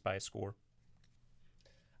the Saints by a score.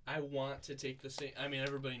 I want to take the Saints. I mean,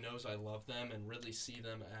 everybody knows I love them and really see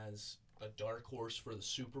them as a dark horse for the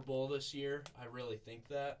Super Bowl this year. I really think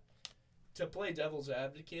that. To play devil's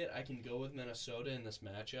advocate, I can go with Minnesota in this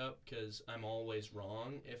matchup because I'm always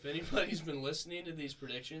wrong. If anybody's been listening to these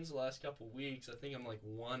predictions the last couple weeks, I think I'm like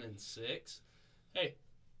 1-6. Hey,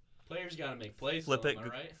 players got to make plays. Flip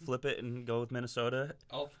it and go with Minnesota.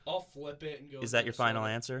 I'll flip it and go. Is that your final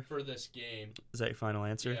answer for this game? Is that your final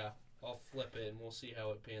answer? Yeah, I'll flip it and we'll see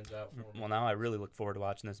how it pans out for me. Well, now I really look forward to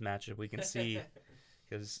watching this matchup. We can see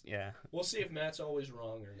because we'll see if Matt's always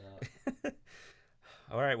wrong or not.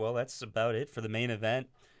 All right, well, that's about it for the main event.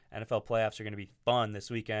 NFL playoffs are going to be fun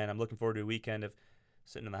this weekend. I'm looking forward to a weekend of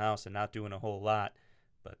sitting in the house and not doing a whole lot.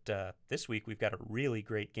 But this week we've got a really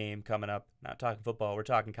great game coming up. Not talking football, we're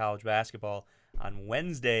talking college basketball. On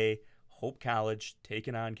Wednesday, Hope College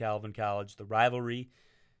taking on Calvin College. The rivalry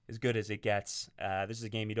is good as it gets. This is a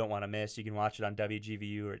game you don't want to miss. You can watch it on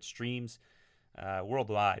WGVU or it streams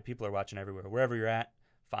worldwide. People are watching everywhere. Wherever you're at,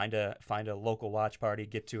 find a local watch party,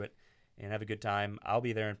 get to it, and have a good time. I'll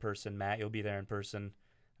be there in person. Matt, you'll be there in person.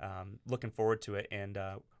 Looking forward to it. And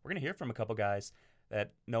we're going to hear from a couple guys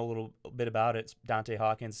that know a little bit about it. It's Dante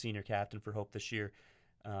Hawkins, senior captain for Hope this year.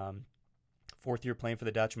 4th year playing for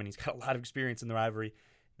the Dutchman. He's got a lot of experience in the rivalry.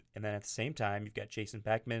 And then at the same time, you've got Jason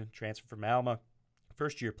Beckman, transfer from Alma,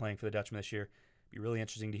 1st year playing for the Dutchman this year. Be really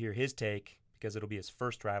interesting to hear his take because it'll be his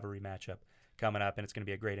first rivalry matchup coming up, and it's going to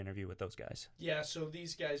be a great interview with those guys. Yeah, so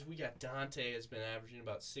these guys, we got Dante has been averaging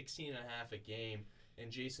about 16.5 a game,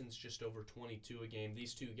 and Jason's just over 22 a game.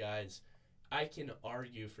 These two guys, I can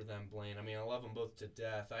argue for them, Blaine. I mean, I love them both to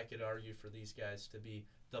death. I could argue for these guys to be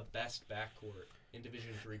the best backcourt in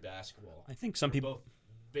Division III basketball. I think some people both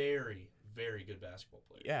very, very good basketball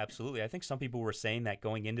players. Yeah, absolutely. I think some people were saying that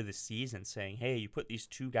going into the season, saying, hey, you put these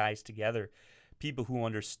two guys together, people who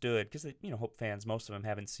understood, because, Hope fans, most of them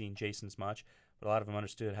haven't seen Jason's much, but a lot of them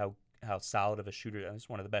understood how solid of a shooter. He's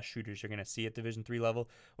one of the best shooters you're going to see at Division III level.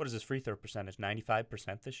 What is his free throw percentage?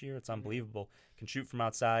 95% this year? It's unbelievable. Can shoot from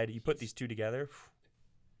outside. You put these two together.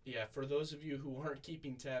 Yeah, for those of you who aren't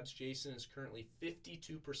keeping tabs, Jason is currently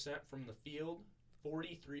 52% from the field,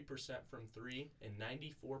 43% from 3, and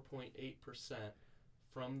 94.8%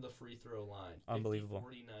 from the free throw line. Unbelievable.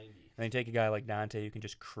 50, 40, 90. And then take a guy like Dante who can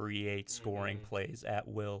just create scoring plays at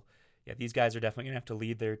will. Yeah, these guys are definitely going to have to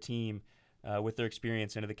lead their team with their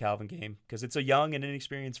experience into the Calvin game because it's a young and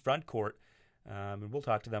inexperienced front court. And we'll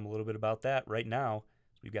talk to them a little bit about that right now.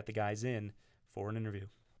 We've got the guys in for an interview.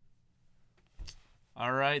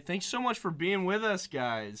 All right, thanks so much for being with us,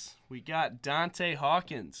 guys. We got Dante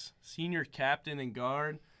Hawkins, senior captain and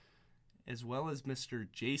guard, as well as Mr.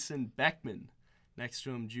 Jason Beckman, next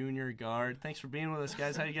to him, junior guard. Thanks for being with us,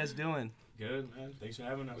 guys. How you guys doing? Good, man. Thanks for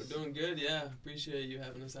having us. We're doing good, yeah. Appreciate you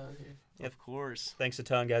having us on here. Yep. Of course. Thanks a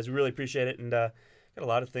ton, guys. We really appreciate it, and got a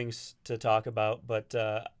lot of things to talk about, but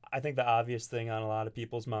I think the obvious thing on a lot of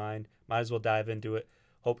people's mind, might as well dive into it.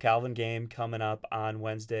 Hope Calvin game coming up on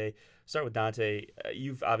Wednesday. Start with Dante.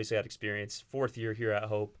 You've obviously had experience, 4th year here at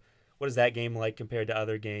Hope. What is that game like compared to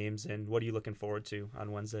other games, and what are you looking forward to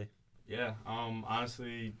on Wednesday? Yeah,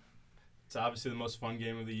 honestly, it's obviously the most fun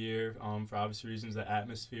game of the year for obvious reasons, the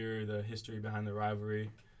atmosphere, the history behind the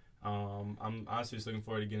rivalry. I'm honestly just looking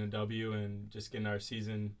forward to getting a W and just getting our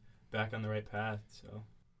season back on the right path. So.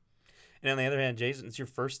 And on the other hand, Jason, it's your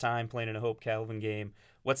first time playing in a Hope Calvin game.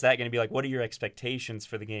 What's that going to be like? What are your expectations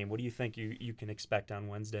for the game? What do you think you can expect on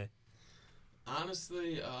Wednesday?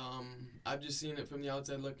 Honestly, I've just seen it from the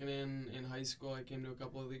outside looking in high school. I came to a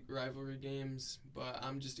couple of the rivalry games, but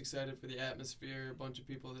I'm just excited for the atmosphere, a bunch of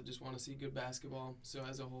people that just want to see good basketball. So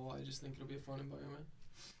as a whole, I just think it'll be a fun environment.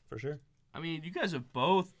 For sure. I mean, you guys have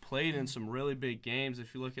both played in some really big games.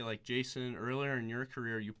 If you look at, like, Jason, earlier in your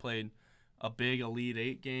career, you played a big Elite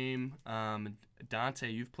Eight game. Dante,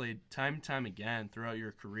 you've played time and time again throughout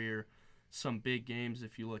your career some big games.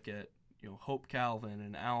 If you look at Hope Calvin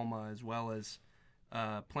and Alma, as well as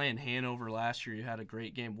playing Hanover last year, you had a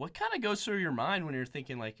great game. What kind of goes through your mind when you're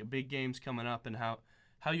thinking like a big game's coming up and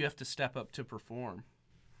how you have to step up to perform?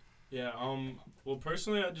 Yeah, well,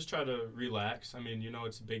 personally, I just try to relax. I mean,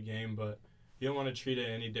 it's a big game, but you don't want to treat it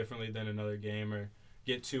any differently than another game or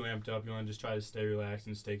get too amped up. You want to just try to stay relaxed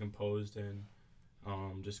and stay composed and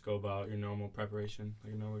just go about your normal preparation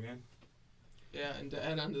like a normal game. Yeah, and to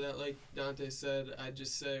add on to that, like Dante said, I'd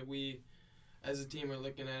just say we, as a team, are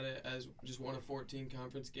looking at it as just one of 14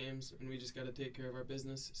 conference games, and we just got to take care of our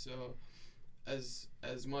business. So as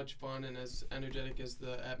much fun and as energetic as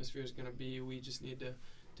the atmosphere is going to be, we just need to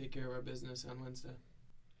take care of our business on Wednesday.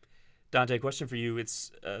 Dante, question for you.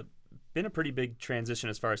 It's been a pretty big transition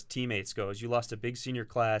as far as teammates goes. You lost a big senior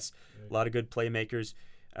class, a lot of good playmakers.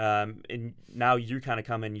 And now you're kind of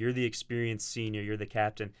coming, you're the experienced senior, you're the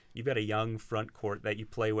captain. You've got a young front court that you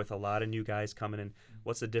play with, a lot of new guys coming in.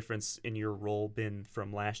 What's the difference in your role been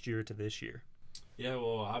from last year to this year? Yeah,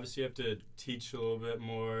 well, obviously you have to teach a little bit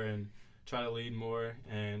more and try to lead more,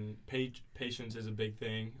 and patience is a big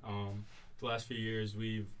thing. The last few years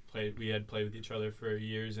we had played with each other for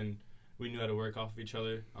years, and we knew how to work off of each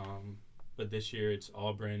other. But this year it's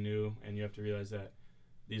all brand new, and you have to realize that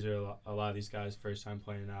these are a lot of these guys first time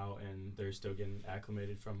playing out, and they're still getting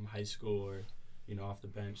acclimated from high school or off the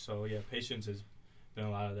bench. So yeah, patience has been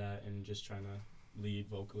a lot of that, and just trying to lead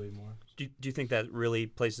vocally more. Do you think that really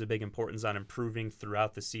places a big importance on improving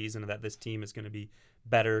throughout the season, and that this team is going to be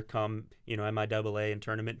better come MIAA and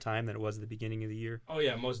tournament time than it was at the beginning of the year? Oh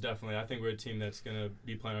yeah, most definitely. I think we're a team that's going to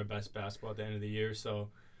be playing our best basketball at the end of the year. So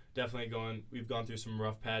definitely we've gone through some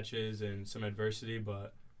rough patches and some adversity,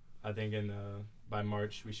 but I think by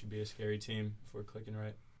March we should be a scary team if we're clicking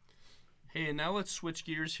right. Hey, and now let's switch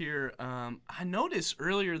gears here. I noticed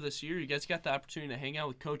earlier this year you guys got the opportunity to hang out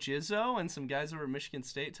with Coach Izzo and some guys over at Michigan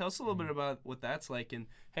State. Tell us a little bit about what that's like. And,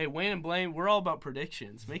 hey, Wayne and Blaine, we're all about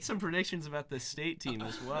predictions. Make some predictions about this state team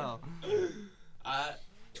as well.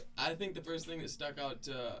 I think the first thing that stuck out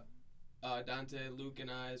to Dante, Luke, and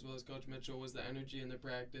I, as well as Coach Mitchell, was the energy in their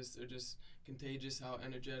practice. They're just contagious how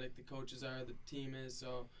energetic the coaches are, the team is.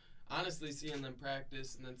 So, honestly, seeing them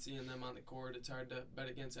practice and then seeing them on the court, it's hard to bet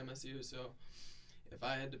against MSU. So, if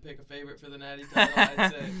I had to pick a favorite for the Natty title,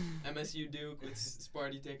 I'd say MSU Duke with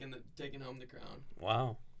Sparty taking home the crown.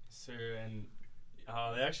 Wow. Sir, and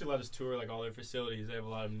they actually let us tour like all their facilities. They have a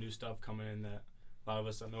lot of new stuff coming in that a lot of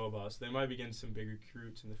us don't know about. So they might be getting some big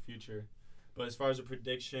recruits in the future. But as far as a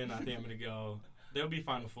prediction, I think I'm going to go. They'll be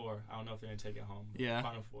Final Four. I don't know if they're going to take it home. Yeah.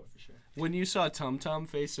 Final Four for sure. When you saw Tum Tum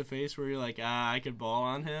face to face, were you like, I could ball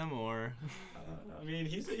on him, or? I mean,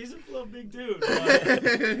 he's a little big dude. But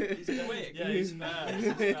He's quick. yeah, he's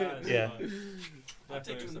fast. Yeah. I'll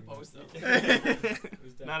take him in the post,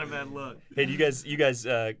 though. Not a bad look. Hey, you guys,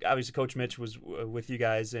 obviously Coach Mitch was with you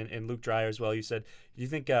guys and Luke Dreyer as well. You said, do you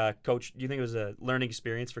think it was a learning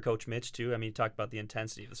experience for Coach Mitch too? I mean, you talked about the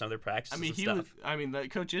intensity of some of their practices. That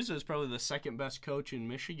Coach Izzo is probably the second best coach in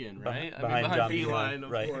Michigan, right? Behind John Beilein,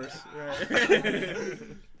 of right. course. Right.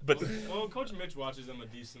 But well, Coach Mitch watches them a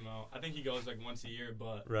decent amount. I think he goes like once a year,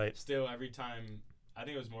 but right. Still, every time, I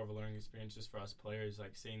think it was more of a learning experience just for us players,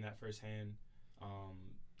 like seeing that firsthand.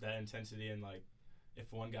 That intensity and like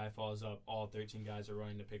if one guy falls up, all 13 guys are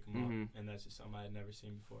running to pick him up, and that's just something I had never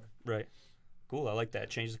seen before. Right. Cool. I like that.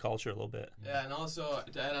 Change the culture a little bit. Yeah, and also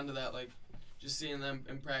to add on to that, like just seeing them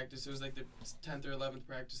in practice, it was like the 10th or 11th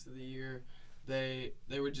practice of the year. They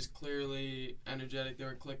were just clearly energetic. They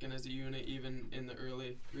were clicking as a unit, even in the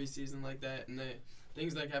early preseason like that. And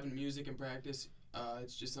things like having music in practice,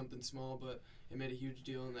 it's just something small, but it made a huge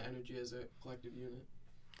deal in the energy as a collective unit.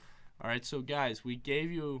 All right, so guys, we gave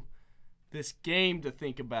you this game to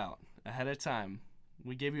think about ahead of time.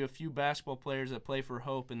 We gave you a few basketball players that play for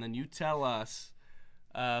Hope, and then you tell us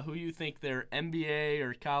who you think their NBA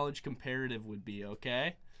or college comparative would be.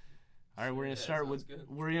 Okay. All right, we're gonna start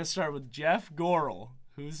with Jeff Gorel.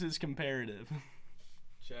 Who's his comparative?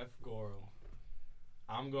 Jeff Gorel.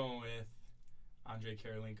 I'm going with Andre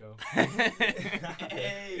Karolinko.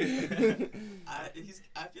 Hey,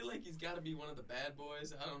 I feel like he's got to be one of the bad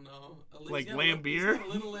boys. I don't know. Like Lambier? He's got a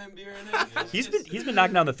little Lambier in it. He's been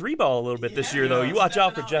knocking down the three ball a little bit this year though. You watch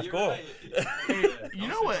out for Jeff Gorel. Right. You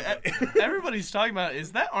know what everybody's talking about?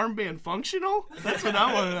 Is that armband functional? That's what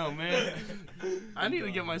I want to know, man. I need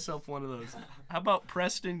to get myself one of those. How about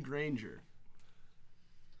Preston Granger?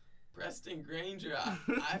 Preston Granger,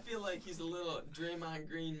 I feel like he's a little Draymond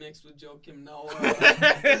Green mixed with Joakim Noah.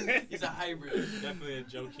 He's a hybrid. Definitely a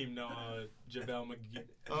Joakim Noah, JaVale McGee.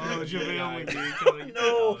 Oh, JaVale McGee.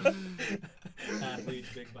 No. Athletes,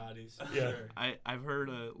 big bodies. Yeah. Sure. I've heard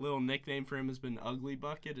a little nickname for him has been Ugly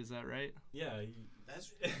Bucket. Is that right? Yeah.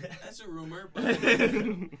 That's a rumor, but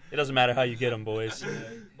It doesn't matter how you get them, boys.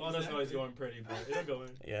 Ball doesn't always go in pretty, but it'll go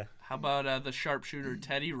in. Yeah. How about the sharpshooter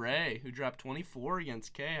Teddy Ray, who dropped 24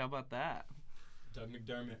 against K? How about that? Doug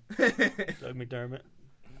McDermott. Doug McDermott.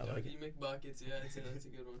 I like it. McBuckets, yeah, that's a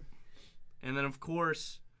good one. And then, of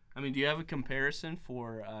course, I mean, do you have a comparison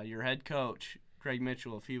for your head coach, Craig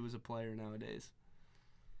Mitchell, if he was a player nowadays?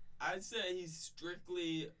 I'd say he's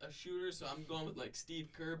strictly a shooter, so I'm going with like Steve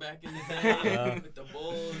Kerr back in the day with the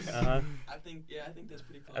Bulls. Uh-huh. I think that's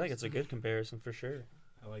pretty close. I think it's a good comparison for sure.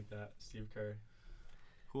 I like that, Steve Kerr.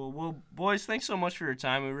 Cool. Well, boys, thanks so much for your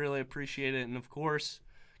time. We really appreciate it. And, of course,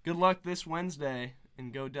 good luck this Wednesday,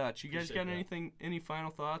 and go Dutch. You guys got any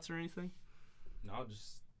final thoughts or anything? No,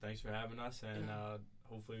 just thanks for having us, and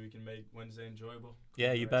hopefully we can make Wednesday enjoyable.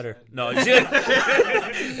 Yeah, you better. No,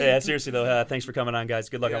 yeah, seriously though, thanks for coming on, guys.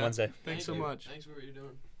 Good luck on Wednesday. Thanks so much. Thanks for what you're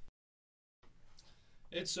doing.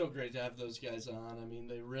 It's so great to have those guys on. I mean,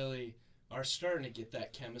 they really are starting to get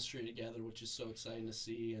that chemistry together, which is so exciting to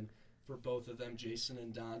see. And for both of them, Jason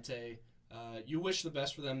and Dante, you wish the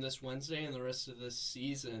best for them this Wednesday and the rest of this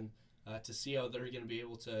season to see how they're going to be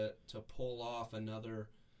able to pull off another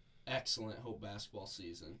excellent Hope basketball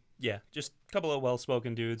season. Yeah, just a couple of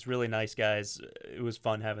well-spoken dudes, really nice guys. It was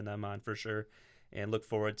fun having them on for sure, and look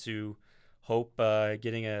forward to Hope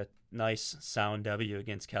getting a nice sound W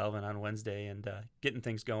against Calvin on Wednesday and getting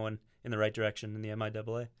things going in the right direction in the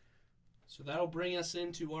MIAA. So that'll bring us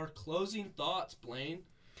into our closing thoughts, Blaine.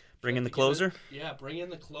 Bring in the closer? Yeah, bring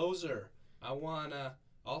in the closer.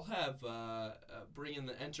 I'll have bring in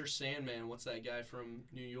the Enter Sandman. What's that guy from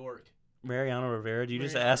New York? Mariano Rivera? Do you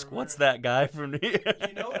just Mariano ask, Rivera. what's that guy from here?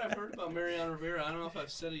 You know what I've heard about Mariano Rivera? I don't know if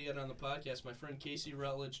I've said it yet on the podcast. My friend Casey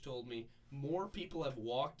Rutledge told me more people have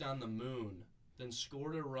walked on the moon than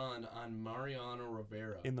scored a run on Mariano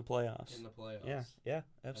Rivera In the playoffs. Yeah,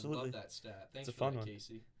 absolutely. I love that stat. Thanks It's a for fun that, one.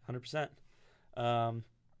 Casey. 100%.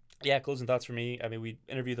 Yeah, closing thoughts for me. I mean, we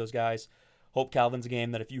interview those guys. Hope Calvin's a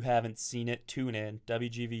game that if you haven't seen it, tune in.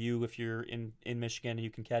 WGVU, if you're in Michigan,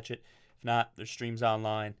 you can catch it. If not, there's streams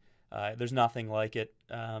online. There's nothing like it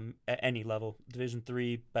at any level. Division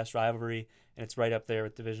III, best rivalry, and it's right up there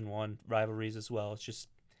with Division I rivalries as well. It's just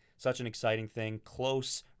such an exciting thing.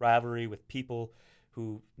 Close rivalry with people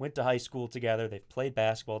who went to high school together. They've played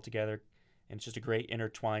basketball together, and it's just a great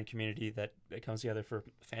intertwined community that comes together for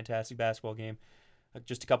a fantastic basketball game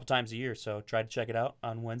just a couple times a year. So try to check it out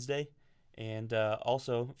on Wednesday. And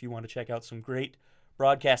also, if you want to check out some great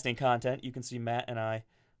broadcasting content, you can see Matt and I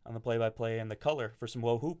on the play-by-play and the color for some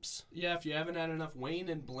Whoa Hoops. Yeah, if you haven't had enough Wayne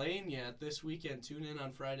and Blaine yet, this weekend, tune in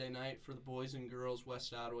on Friday night for the boys and girls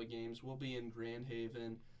West Ottawa games. We'll be in Grand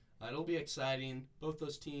Haven. It'll be exciting. Both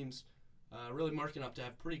those teams really marking up to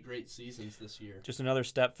have pretty great seasons this year. Just another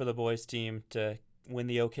step for the boys team to win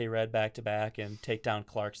the OK Red back-to-back and take down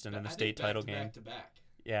Clarkston in the state title game. Back-to-back.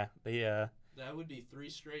 Yeah, they That would be 3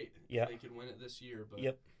 straight Yeah. if they could win it this year. But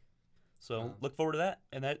Yep. So look forward to that,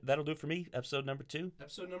 and that'll do it for me. Episode number 2.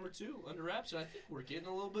 Episode number 2 under wraps, and I think we're getting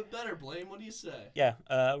a little bit better. Blaine, what do you say? Yeah,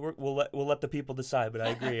 we'll let the people decide, but I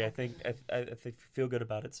agree. I think I feel good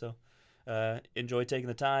about it. So enjoy taking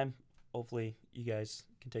the time. Hopefully, you guys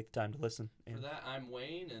can take the time to listen. For that, I'm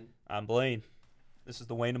Wayne, and I'm Blaine. This is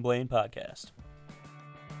the Wayne and Blaine podcast.